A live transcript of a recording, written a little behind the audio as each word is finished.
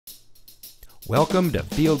Welcome to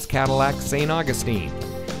Fields Cadillac St. Augustine,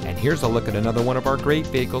 and here's a look at another one of our great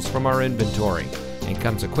vehicles from our inventory, and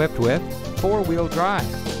comes equipped with four-wheel drive,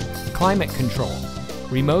 climate control,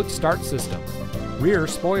 remote start system, rear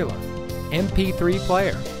spoiler, MP3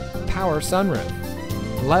 player, power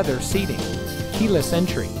sunroof, leather seating, keyless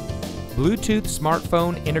entry, Bluetooth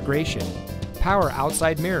smartphone integration, power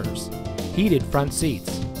outside mirrors, heated front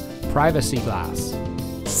seats, privacy glass,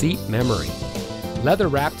 seat memory,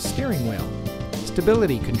 leather-wrapped steering wheel,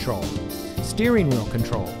 stability control, steering wheel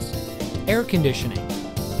controls, air conditioning,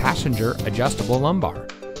 passenger adjustable lumbar,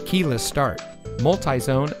 keyless start,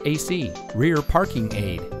 multi-zone AC, rear parking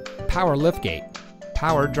aid, power liftgate,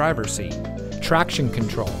 power driver's seat, traction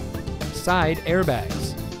control, side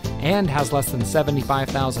airbags, and has less than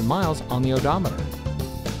 75,000 miles on the odometer.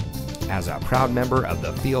 As a proud member of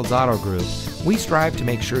the Fields Auto Group, we strive to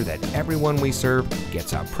make sure that everyone we serve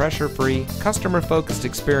gets a pressure-free, customer-focused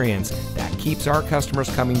experience that keeps our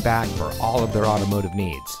customers coming back for all of their automotive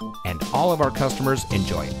needs. And all of our customers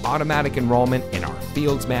enjoy automatic enrollment in our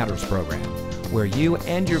Fields Matters program, where you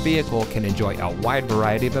and your vehicle can enjoy a wide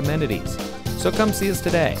variety of amenities. So come see us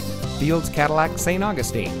today. Fields Cadillac St.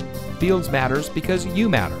 Augustine. Fields matters because you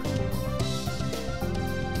matter.